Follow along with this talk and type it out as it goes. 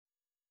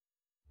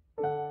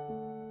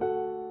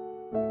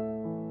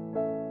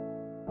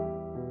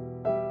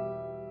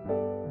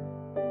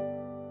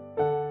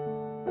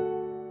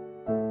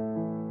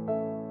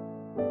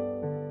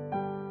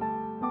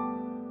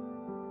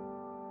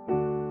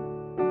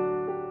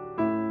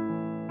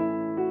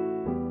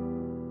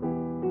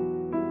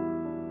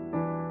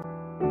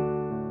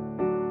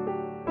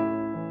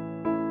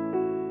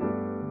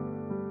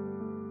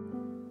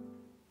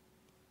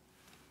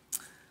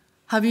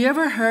Have you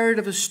ever heard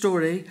of a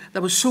story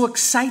that was so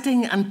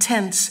exciting and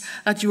tense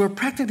that you were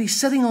practically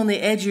sitting on the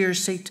edge of your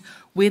seat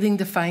waiting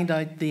to find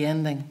out the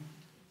ending?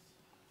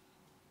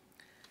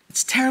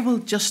 It's terrible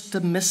just to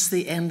miss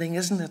the ending,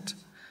 isn't it?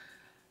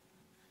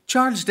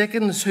 Charles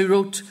Dickens, who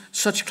wrote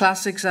such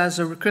classics as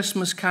A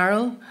Christmas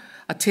Carol,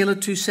 A Tale of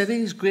Two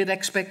Cities, Great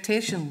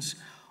Expectations,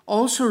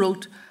 also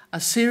wrote a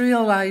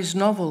serialized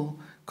novel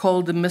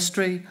called The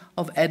Mystery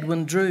of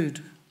Edwin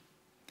Drood.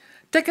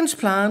 Dickens'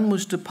 plan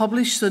was to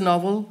publish the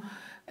novel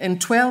in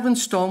 12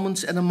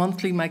 installments in a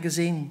monthly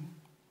magazine.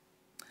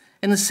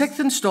 In the 6th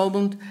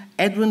installment,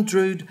 Edwin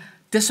Drood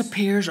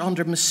disappears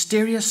under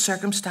mysterious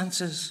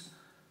circumstances.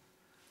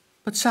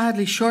 But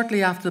sadly,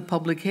 shortly after the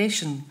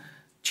publication,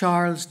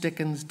 Charles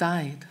Dickens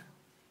died.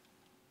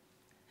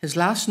 His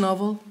last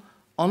novel,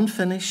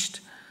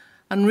 unfinished,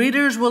 and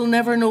readers will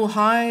never know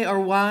how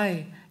or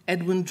why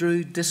Edwin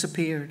Drood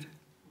disappeared.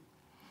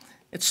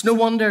 It's no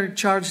wonder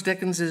Charles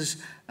Dickens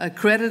is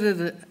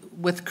credited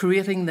with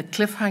creating the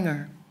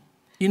cliffhanger.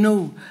 You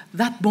know,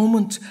 that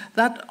moment,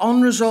 that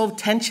unresolved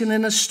tension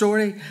in a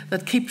story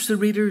that keeps the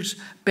readers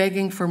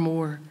begging for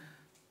more,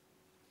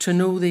 to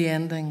know the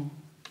ending.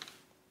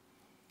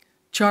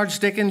 Charles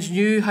Dickens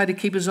knew how to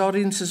keep his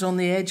audiences on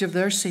the edge of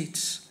their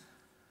seats.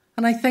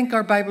 And I think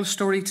our Bible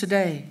story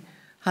today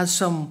has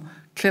some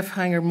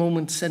cliffhanger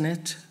moments in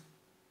it.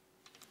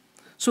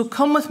 So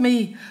come with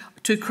me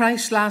to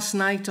Christ's last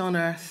night on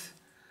earth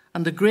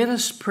and the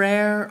greatest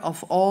prayer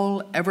of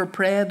all ever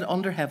prayed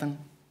under heaven.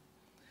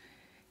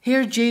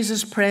 Here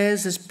Jesus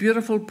prays this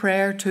beautiful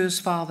prayer to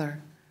his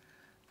Father,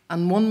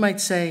 and one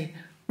might say,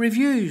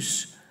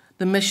 reviews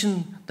the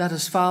mission that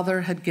his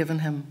Father had given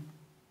him.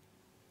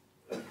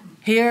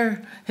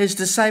 Here, his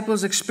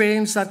disciples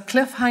experienced that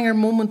cliffhanger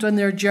moment on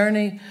their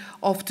journey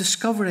of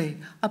discovery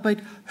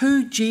about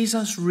who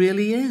Jesus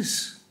really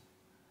is.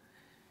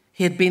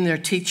 He had been their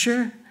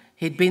teacher,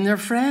 he had been their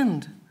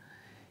friend.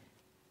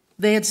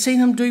 They had seen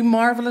him do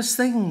marvelous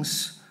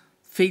things,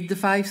 feed the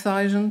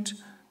 5,000,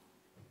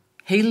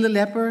 heal the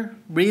leper,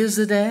 raise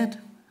the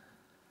dead.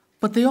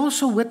 But they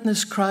also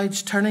witnessed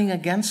crowds turning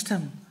against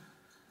him,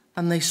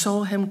 and they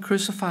saw him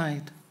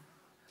crucified.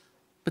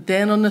 But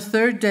then on the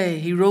 3rd day,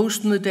 he rose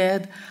from the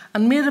dead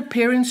and made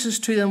appearances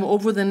to them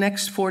over the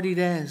next 40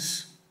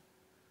 days.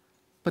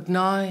 But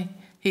now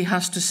he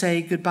has to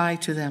say goodbye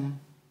to them.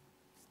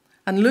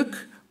 And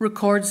Luke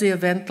records the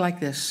event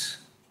like this.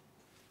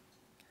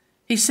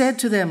 He said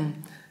to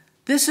them,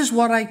 "This is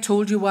what I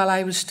told you while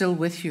I was still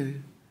with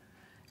you.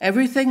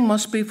 Everything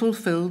must be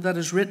fulfilled that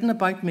is written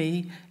about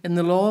me in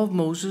the law of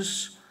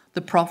Moses,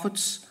 the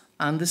prophets,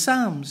 and the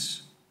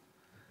Psalms."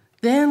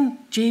 Then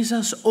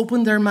Jesus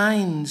opened their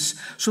minds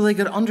so they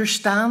could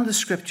understand the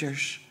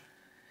scriptures.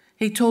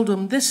 He told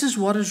them, "This is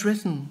what is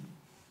written.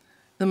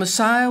 The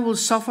Messiah will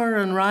suffer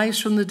and rise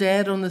from the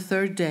dead on the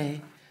 3rd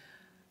day,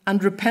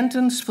 and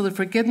repentance for the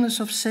forgiveness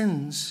of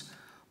sins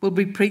will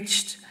be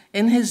preached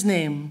in his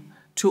name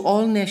to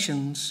all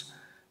nations,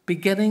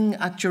 beginning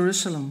at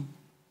Jerusalem.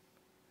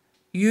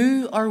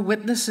 You are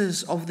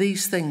witnesses of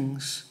these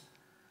things.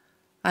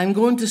 I am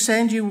going to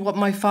send you what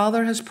my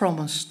Father has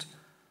promised,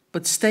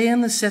 but stay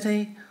in the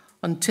city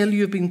until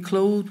you've been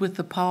clothed with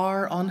the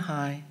power on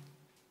high."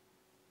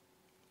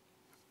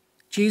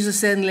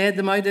 Jesus then led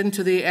them out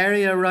into the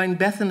area around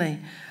Bethany,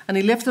 and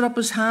he lifted up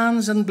his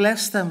hands and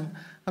blessed them.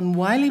 And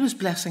while he was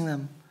blessing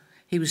them,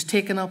 he was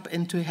taken up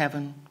into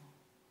heaven.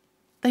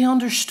 They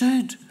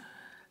understood.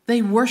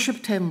 They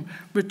worshipped him,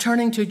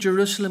 returning to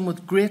Jerusalem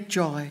with great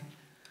joy,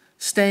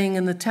 staying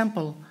in the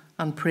temple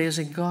and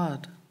praising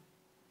God.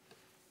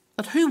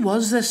 But who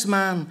was this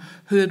man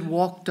who had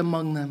walked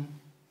among them?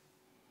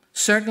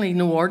 Certainly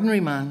no ordinary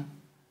man.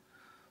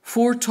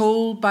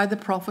 Foretold by the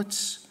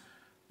prophets,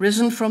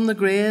 risen from the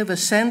grave,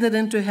 ascended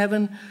into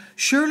heaven,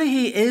 surely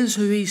he is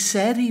who he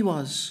said he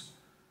was,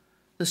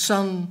 the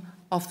Son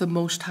of the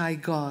Most High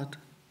God.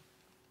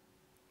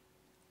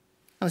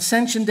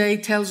 Ascension Day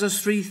tells us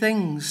 3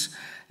 things.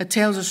 It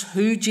tells us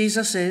who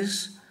Jesus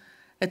is,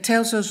 it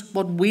tells us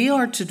what we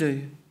are to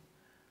do,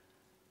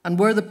 and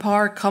where the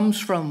power comes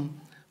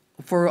from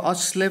for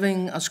us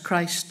living as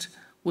Christ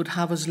would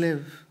have us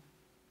live.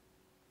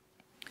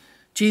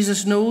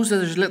 Jesus knows that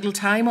there's little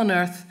time on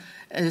earth.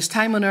 His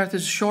time on earth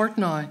is short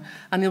now,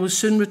 and he will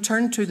soon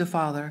return to the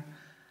Father.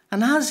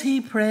 And as he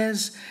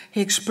prays,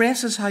 he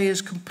expresses how he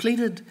has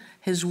completed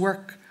his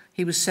work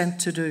he was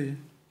sent to do.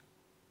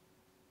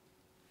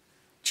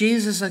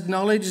 Jesus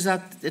acknowledges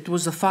that it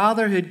was the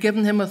Father who had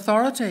given him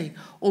authority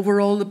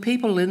over all the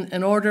people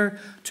in order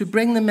to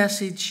bring the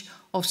message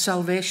of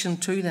salvation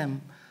to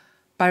them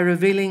by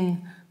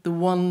revealing the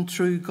one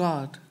true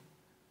God.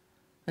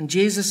 And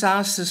Jesus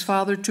asks his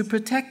Father to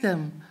protect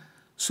them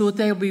so that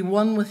they'll be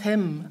one with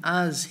him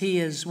as he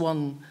is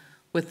one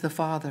with the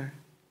Father.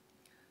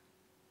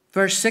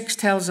 Verse 6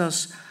 tells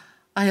us,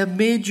 "I have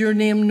made your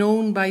name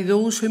known by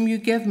those whom you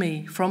give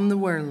me from the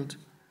world.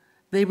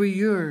 They were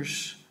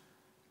yours,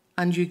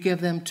 and you give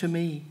them to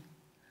me."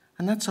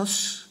 And that's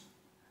us.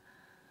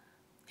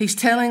 He's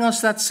telling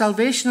us that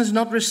salvation is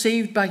not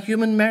received by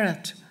human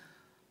merit,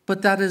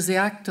 but that is the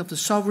act of the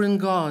sovereign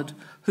God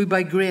who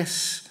by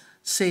grace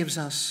saves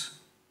us.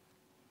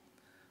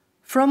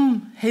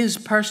 From his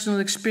personal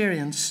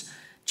experience,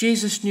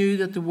 Jesus knew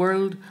that the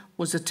world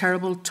was a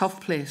terrible,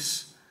 tough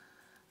place.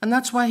 And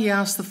that's why he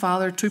asked the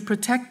Father to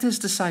protect his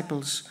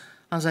disciples,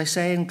 as I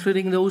say,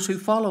 including those who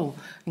follow,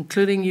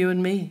 including you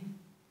and me.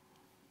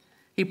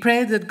 He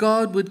prayed that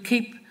God would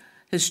keep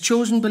his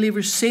chosen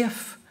believers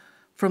safe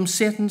from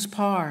Satan's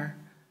power,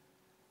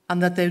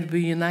 and that they would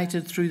be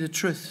united through the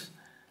truth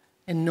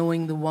in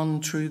knowing the one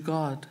true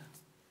God.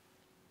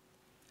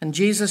 And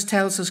Jesus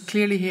tells us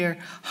clearly here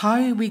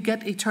how we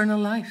get eternal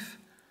life.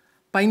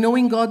 By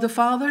knowing God the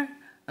Father.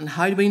 And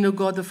how do we know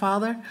God the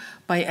Father?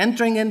 By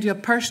entering into a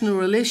personal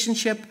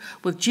relationship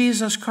with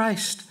Jesus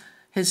Christ,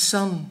 his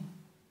Son.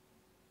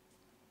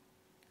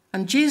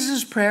 And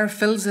Jesus' prayer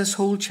fills this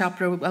whole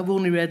chapter. I've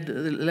only read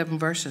 11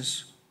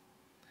 verses.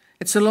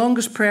 It's the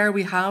longest prayer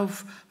we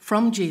have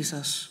from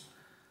Jesus.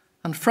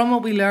 And from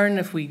what we learn,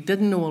 if we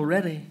didn't know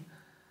already,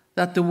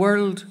 that the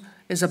world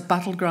is a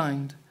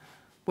battleground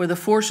where the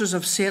forces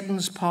of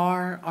Satan's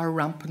power are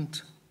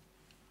rampant.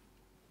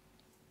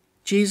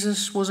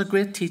 Jesus was a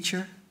great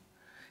teacher.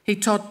 He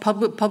taught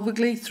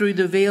publicly through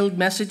the veiled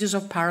messages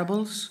of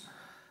parables.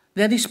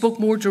 Then he spoke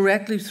more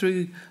directly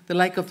through the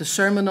like of the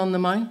Sermon on the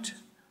Mount.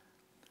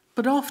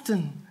 But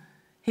often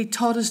he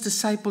taught his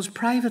disciples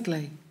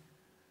privately.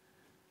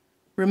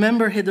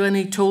 Remember when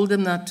he told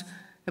them that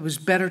it was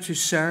better to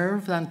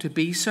serve than to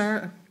be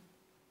served?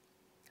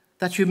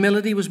 That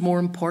humility was more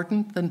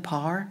important than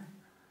power?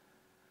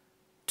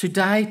 To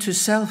die to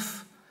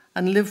self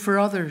and live for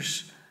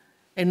others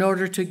in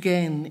order to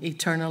gain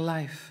eternal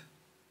life.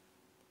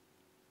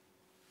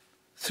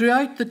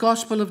 Throughout the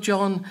Gospel of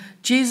John,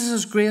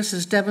 Jesus' grace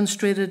is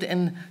demonstrated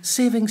in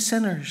saving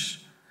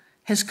sinners,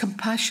 his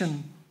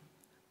compassion,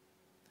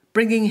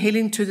 bringing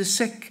healing to the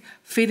sick,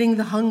 feeding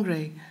the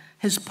hungry,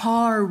 his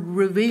power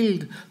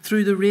revealed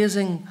through the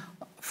raising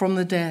from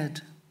the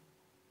dead.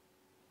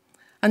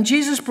 And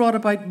Jesus brought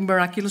about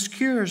miraculous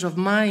cures of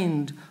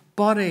mind,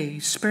 body,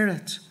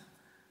 spirit,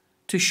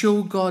 to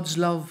show God's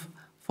love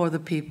for the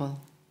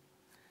people.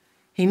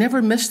 He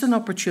never missed an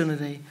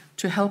opportunity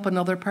to help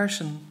another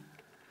person,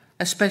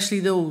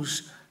 especially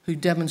those who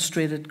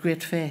demonstrated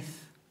great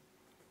faith.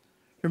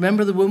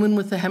 Remember the woman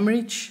with the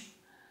hemorrhage?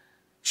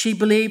 She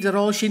believed that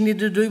all she needed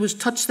to do was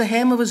touch the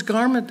hem of his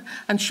garment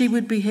and she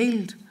would be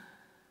healed.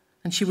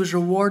 And she was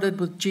rewarded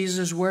with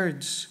Jesus'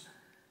 words,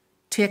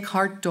 "Take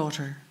heart,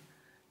 daughter,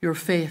 your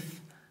faith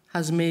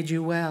has made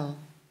you well."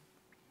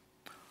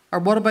 Or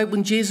what about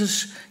when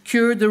Jesus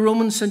cured the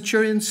Roman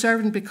centurion's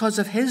servant because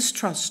of his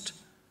trust?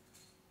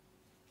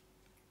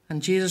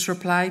 And Jesus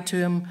replied to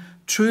him,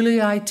 "Truly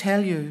I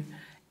tell you,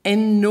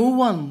 in no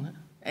one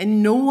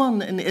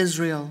in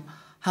Israel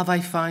have I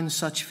found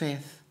such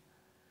faith."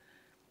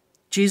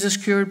 Jesus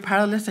cured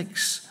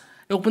paralytics,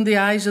 opened the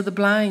eyes of the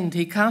blind.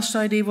 He cast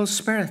out evil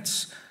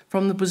spirits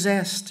from the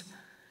possessed.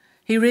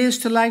 He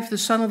raised to life the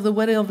son of the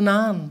widow of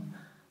Nain,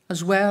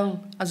 as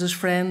well as his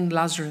friend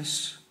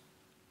Lazarus.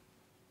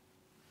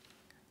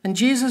 And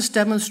Jesus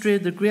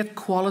demonstrated the great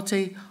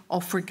quality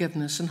of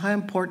forgiveness and how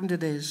important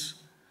it is,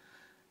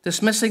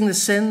 dismissing the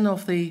sin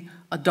of the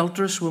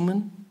adulterous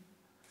woman,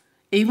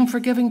 even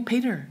forgiving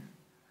Peter,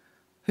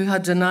 who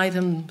had denied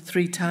him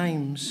 3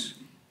 times.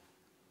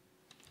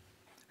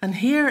 And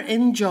here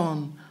in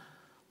John,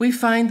 we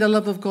find the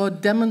love of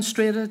God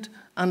demonstrated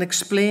and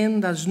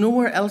explained as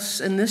nowhere else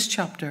in this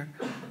chapter,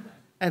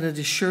 and it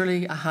is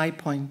surely a high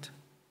point.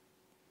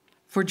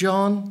 For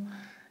John,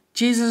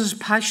 Jesus'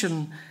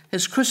 passion,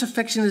 his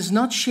crucifixion, is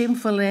not a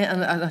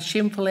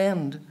shameful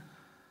end,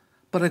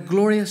 but a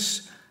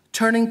glorious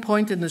turning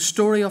point in the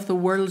story of the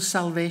world's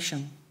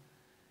salvation.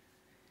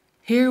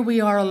 Here we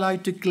are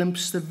allowed to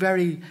glimpse the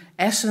very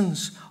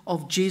essence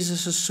of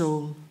Jesus'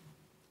 soul.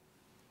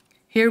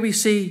 Here we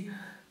see,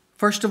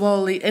 first of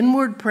all, the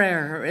inward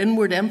prayer, or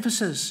inward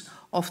emphasis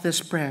of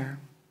this prayer.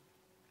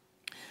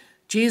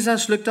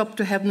 Jesus looked up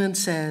to heaven and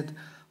said,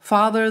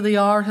 "Father, the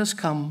hour has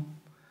come.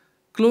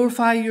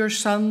 Glorify your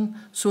Son,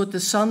 so that the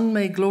Son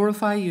may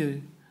glorify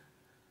you,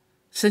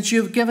 since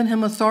you have given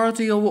him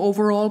authority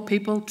over all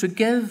people to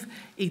give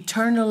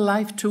eternal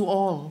life to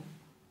all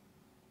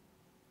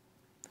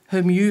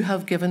whom you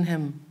have given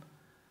him.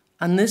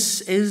 And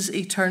this is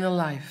eternal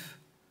life,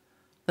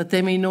 that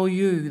they may know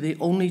you, the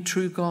only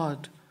true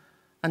God,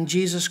 and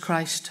Jesus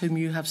Christ, whom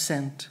you have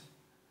sent.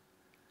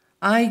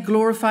 I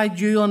glorified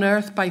you on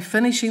earth by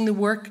finishing the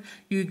work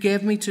you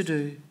gave me to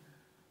do.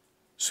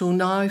 So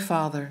now,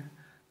 Father,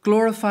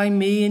 glorify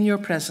me in your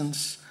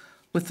presence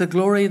with the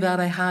glory that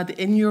I had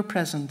in your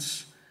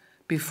presence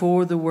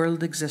before the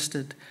world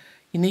existed."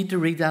 You need to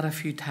read that a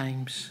few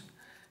times.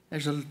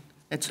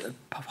 It's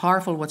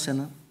powerful what's in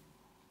it.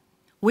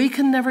 We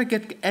can never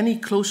get any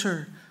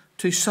closer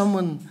to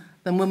someone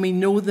than when we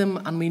know them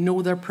and we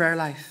know their prayer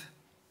life.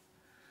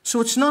 So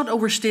it's not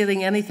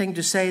overstating anything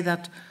to say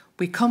that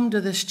we come to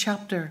this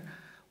chapter,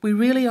 we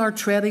really are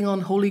treading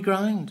on holy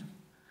ground.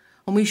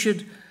 And we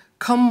should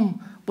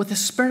come with a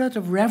spirit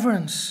of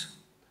reverence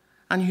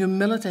and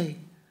humility,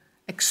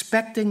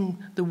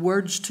 expecting the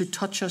words to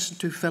touch us and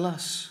to fill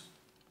us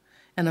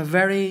in a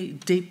very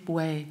deep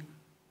way.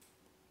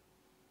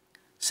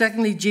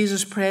 Secondly,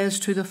 Jesus prays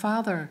to the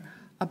Father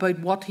about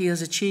what he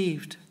has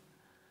achieved.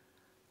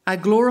 I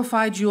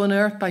glorified you on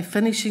earth by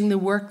finishing the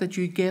work that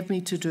you gave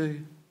me to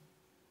do.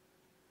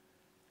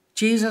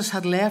 Jesus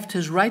had left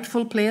his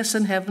rightful place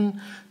in heaven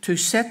to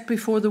set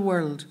before the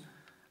world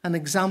an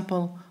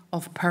example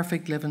of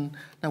perfect living.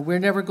 Now, we're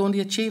never going to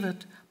achieve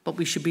it, but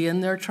we should be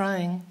in there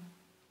trying.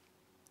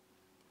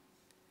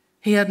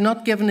 He had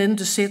not given in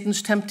to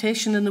Satan's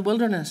temptation in the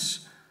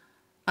wilderness,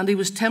 and he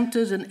was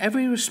tempted in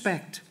every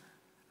respect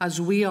as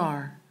we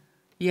are,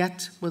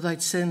 yet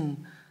without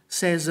sin,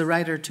 says the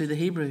writer to the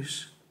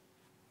Hebrews.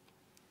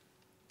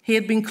 He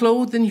had been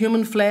clothed in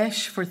human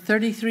flesh for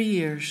 33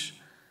 years,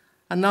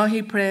 and now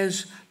he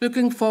prays,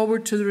 looking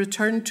forward to the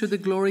return to the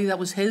glory that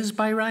was his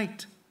by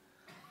right.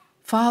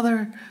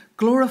 Father,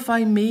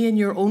 glorify me in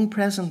your own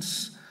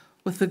presence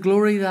with the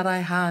glory that I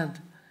had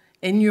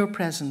in your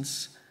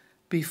presence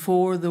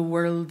before the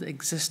world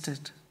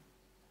existed.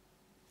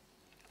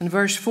 In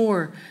verse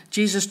 4,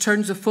 Jesus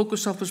turns the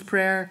focus of his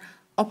prayer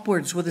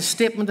upwards with a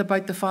statement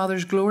about the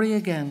Father's glory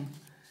again.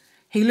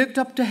 He looked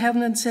up to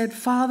heaven and said,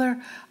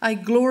 Father, I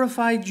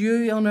glorified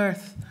you on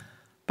earth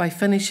by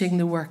finishing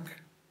the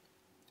work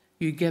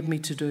you gave me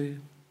to do.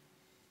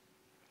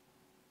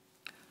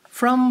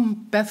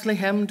 From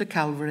Bethlehem to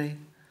Calvary,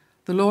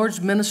 the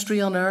Lord's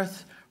ministry on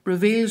earth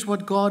reveals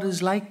what God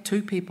is like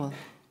to people.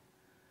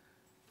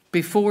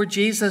 Before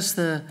Jesus,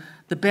 the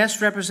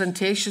best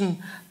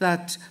representation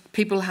that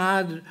people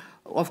had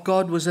of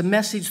God was a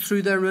message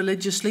through their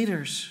religious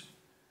leaders.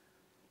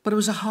 But it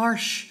was a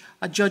harsh,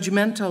 a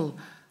judgmental,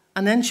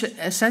 and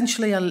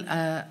essentially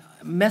a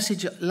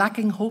message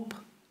lacking hope.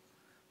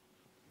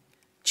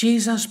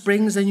 Jesus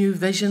brings a new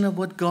vision of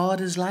what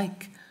God is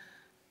like.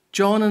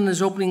 John in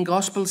his opening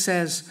gospel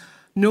says,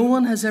 no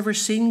one has ever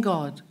seen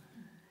God.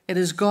 It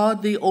is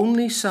God, the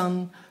only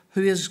Son,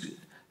 who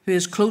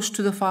is close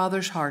to the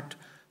Father's heart,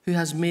 who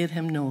has made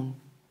him known.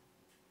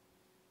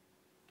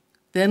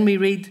 Then we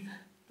read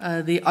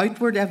the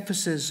outward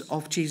emphasis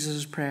of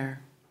Jesus'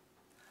 prayer.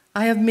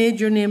 I have made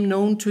your name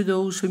known to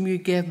those whom you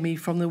gave me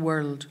from the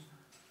world.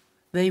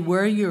 They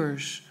were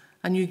yours,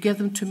 and you gave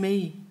them to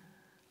me,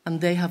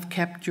 and they have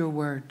kept your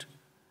word.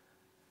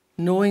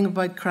 Knowing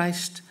about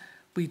Christ,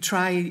 we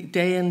try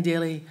day and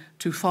daily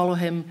to follow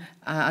him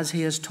as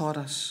he has taught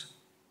us.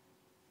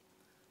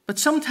 But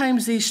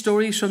sometimes these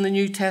stories from the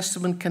New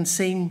Testament can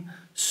seem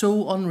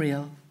so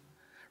unreal,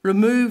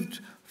 removed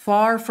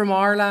far from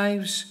our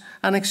lives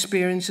and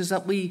experiences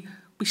that we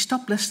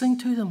stop listening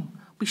to them,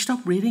 we stop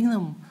reading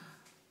them,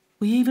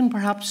 we even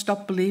perhaps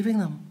stop believing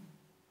them.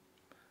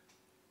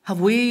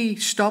 Have we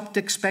stopped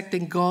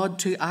expecting God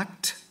to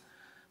act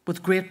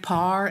with great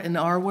power in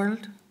our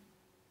world?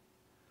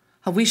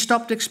 Have we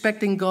stopped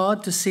expecting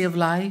God to save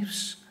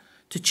lives,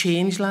 to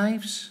change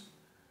lives?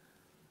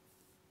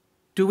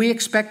 Do we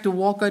expect to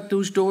walk out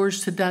those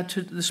doors to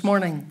this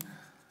morning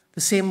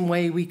the same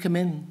way we come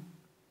in?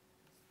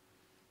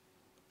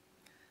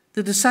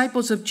 The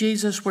disciples of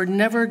Jesus were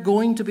never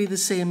going to be the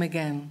same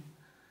again.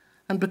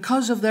 And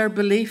because of their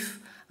belief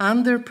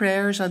and their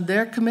prayers and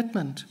their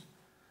commitment,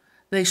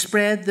 they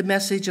spread the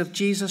message of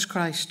Jesus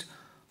Christ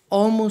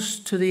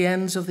almost to the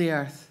ends of the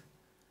earth.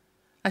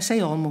 I say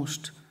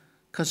almost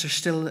because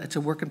it's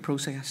a work in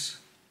process.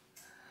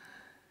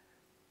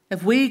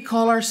 If we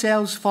call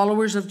ourselves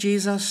followers of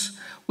Jesus,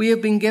 we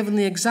have been given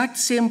the exact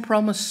same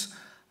promise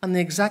and the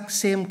exact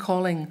same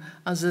calling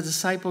as the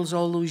disciples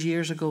all those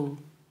years ago.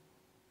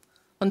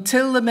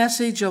 Until the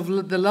message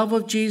of the love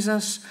of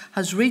Jesus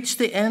has reached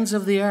the ends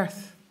of the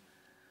earth,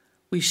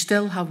 we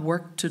still have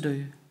work to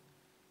do.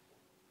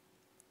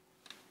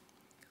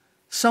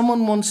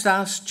 Someone once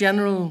asked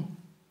General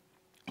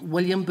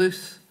William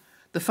Booth,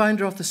 the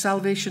founder of the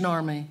Salvation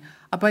Army,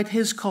 about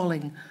his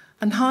calling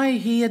and how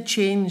he had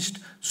changed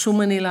so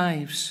many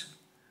lives.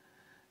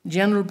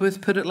 General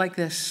Booth put it like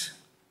this: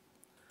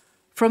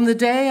 from the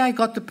day I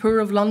got the poor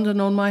of London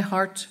on my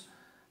heart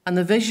and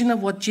the vision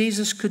of what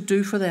Jesus could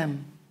do for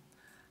them,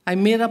 I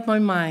made up my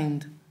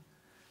mind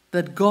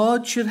that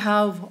God should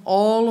have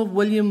all of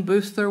William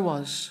Booth there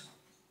was.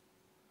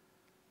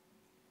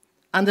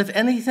 And if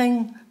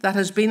anything that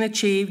has been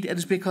achieved, it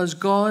is because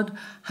God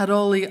had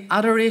all the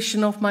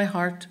adoration of my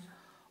heart,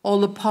 all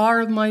the power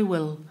of my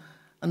will,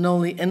 and all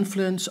the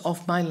influence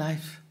of my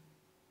life.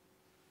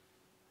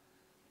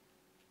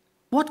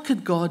 What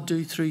could God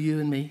do through you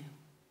and me?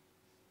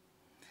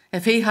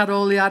 If he had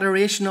all the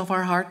adoration of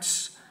our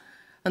hearts,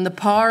 and the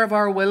power of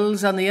our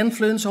wills, and the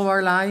influence of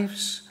our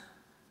lives?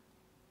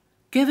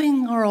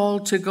 Giving our all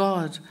to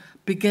God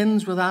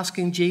begins with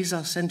asking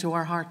Jesus into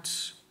our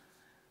hearts,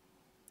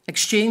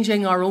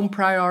 exchanging our own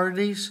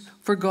priorities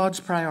for God's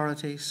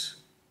priorities.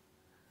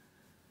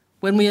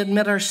 When we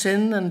admit our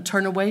sin and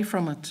turn away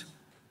from it,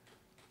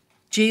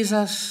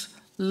 Jesus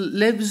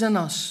lives in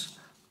us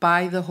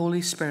by the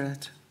Holy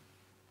Spirit.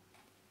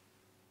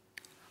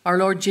 Our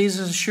Lord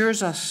Jesus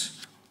assures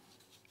us,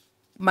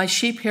 my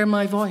sheep hear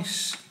my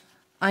voice.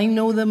 I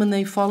know them and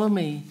they follow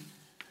me.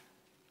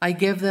 I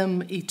give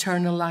them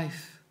eternal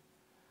life,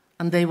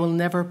 and they will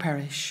never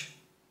perish.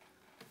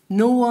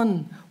 No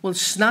one will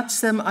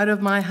snatch them out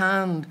of my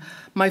hand.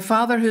 My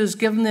Father who has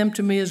given them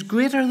to me is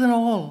greater than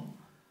all.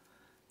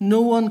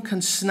 No one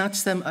can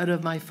snatch them out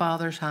of my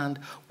Father's hand.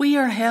 We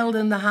are held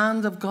in the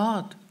hand of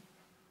God,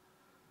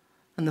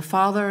 and the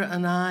Father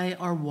and I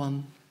are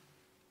one.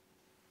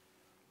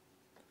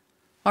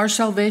 Our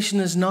salvation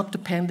is not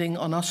depending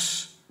on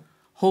us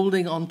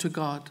holding on to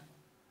God,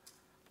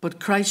 but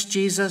Christ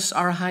Jesus,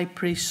 our high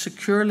priest,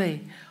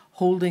 securely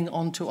holding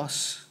on to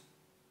us.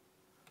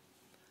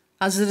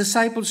 As the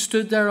disciples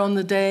stood there on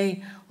the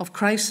day of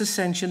Christ's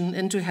ascension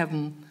into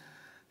heaven,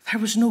 there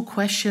was no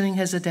questioning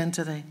his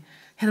identity.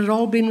 It had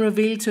all been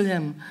revealed to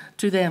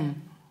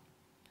them.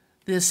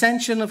 The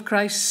ascension of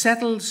Christ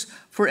settles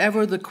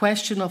forever the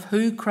question of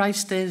who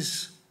Christ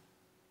is.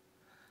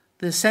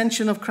 The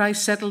ascension of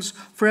Christ settles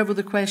forever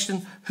the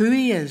question who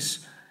he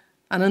is.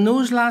 And in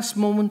those last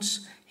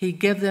moments, he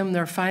gave them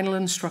their final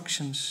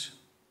instructions.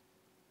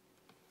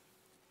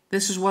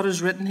 This is what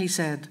is written, he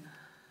said.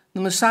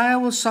 The Messiah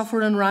will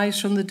suffer and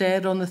rise from the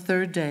dead on the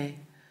third day,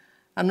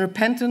 and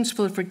repentance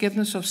for the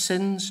forgiveness of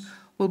sins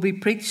will be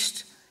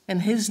preached in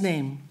his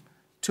name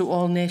to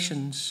all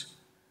nations,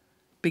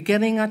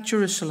 beginning at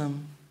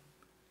Jerusalem.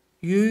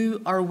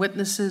 You are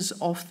witnesses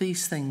of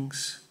these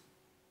things.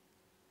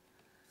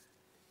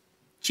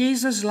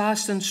 Jesus'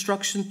 last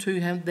instruction to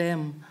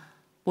them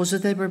was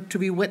that they were to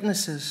be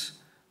witnesses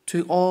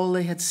to all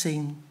they had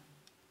seen.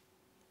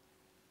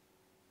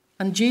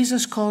 And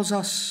Jesus calls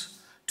us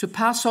to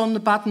pass on the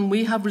baton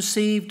we have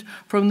received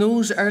from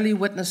those early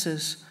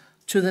witnesses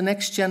to the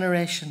next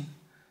generation,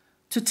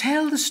 to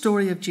tell the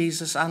story of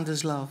Jesus and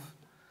his love.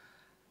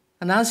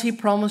 And as he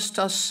promised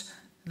us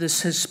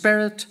his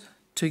Spirit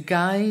to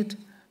guide,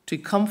 to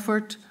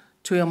comfort,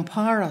 to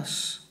empower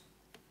us.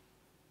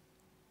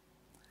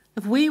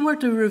 If we were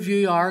to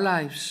review our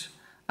lives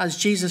as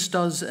Jesus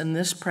does in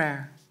this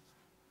prayer,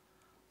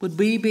 would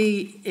we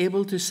be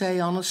able to say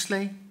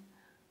honestly,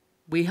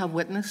 we have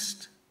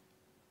witnessed,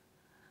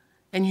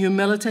 in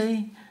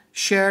humility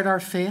shared our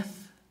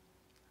faith,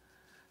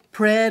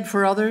 prayed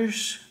for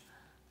others,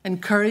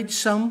 encouraged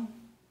some,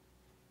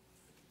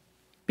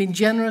 been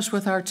generous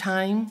with our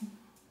time,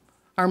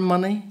 our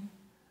money,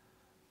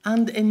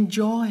 and in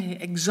joy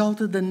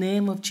exalted the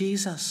name of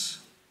Jesus?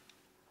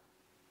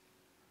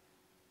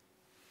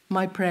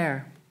 My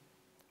prayer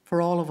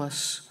for all of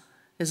us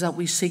is that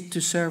we seek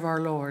to serve our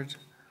Lord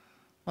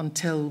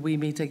until we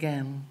meet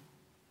again.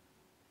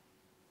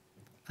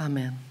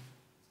 Amen.